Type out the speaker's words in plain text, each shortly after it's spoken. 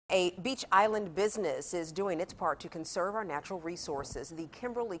A Beech Island business is doing its part to conserve our natural resources. The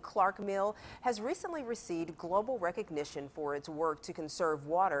Kimberly-Clark mill has recently received global recognition for its work to conserve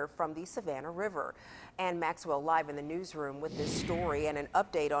water from the Savannah River. Ann Maxwell live in the newsroom with this story and an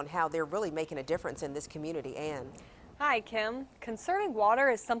update on how they're really making a difference in this community. Ann. Hi, Kim. Conserving water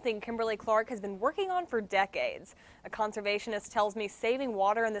is something Kimberly-Clark has been working on for decades. A conservationist tells me saving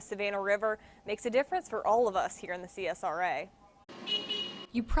water in the Savannah River makes a difference for all of us here in the CSRA.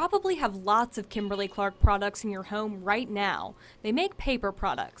 You probably have lots of Kimberly-Clark products in your home right now. They make paper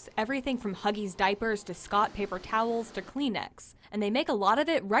products, everything from Huggies diapers to Scott paper towels to Kleenex. And they make a lot of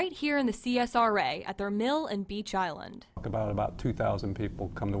it right here in the CSRA at their mill in Beech Island. About 2,000 people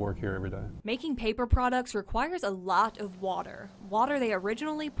come to work here every day. Making paper products requires a lot of water they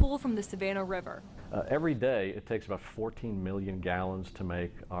originally pull from the Savannah River. Every day it takes about 14 million gallons to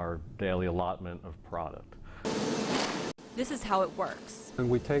make our daily allotment of product. This is how it works. And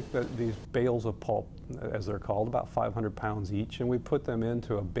we take these bales of pulp, as they're called, about 500 pounds each, and we put them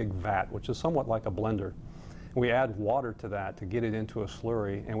into a big vat, which is somewhat like a blender. We add water to that to get it into a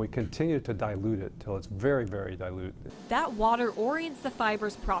slurry, and we continue to dilute it till it's very, very dilute. That water orients the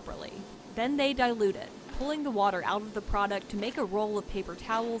fibers properly. Then they dilute it, pulling the water out of the product to make a roll of paper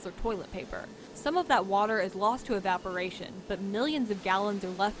towels or toilet paper. Some of that water is lost to evaporation, but millions of gallons are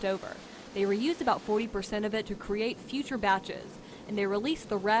left over. They reuse about 40% of it to create future batches, and they release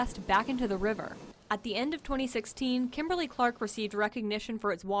the rest back into the river. At the end of 2016, Kimberly-Clark received recognition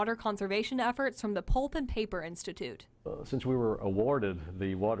for its water conservation efforts from the Pulp and Paper Institute. Since we were awarded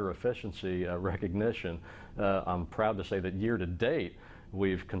the water efficiency recognition, I'm proud to say that year to date,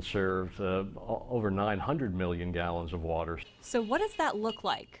 we've conserved over 900 million gallons of water. So what does that look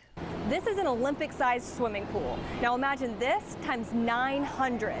like? This is an Olympic-sized swimming pool. Now imagine this times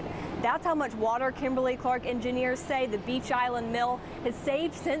 900. That's how much water Kimberly-Clark engineers say the Beech Island mill has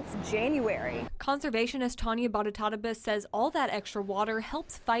saved since January. Conservationist Tanya Bottatadabas says all that extra water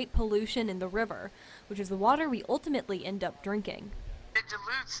helps fight pollution in the river, which is the water we ultimately end up drinking. It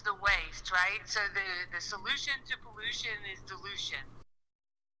dilutes the waste, right? So the solution to pollution is dilution.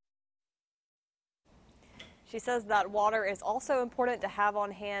 She says that water is also important to have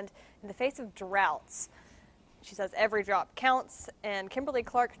on hand in the face of droughts. She says every drop counts, and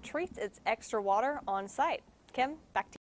Kimberly-Clark treats its extra water on site. Kim, back to you.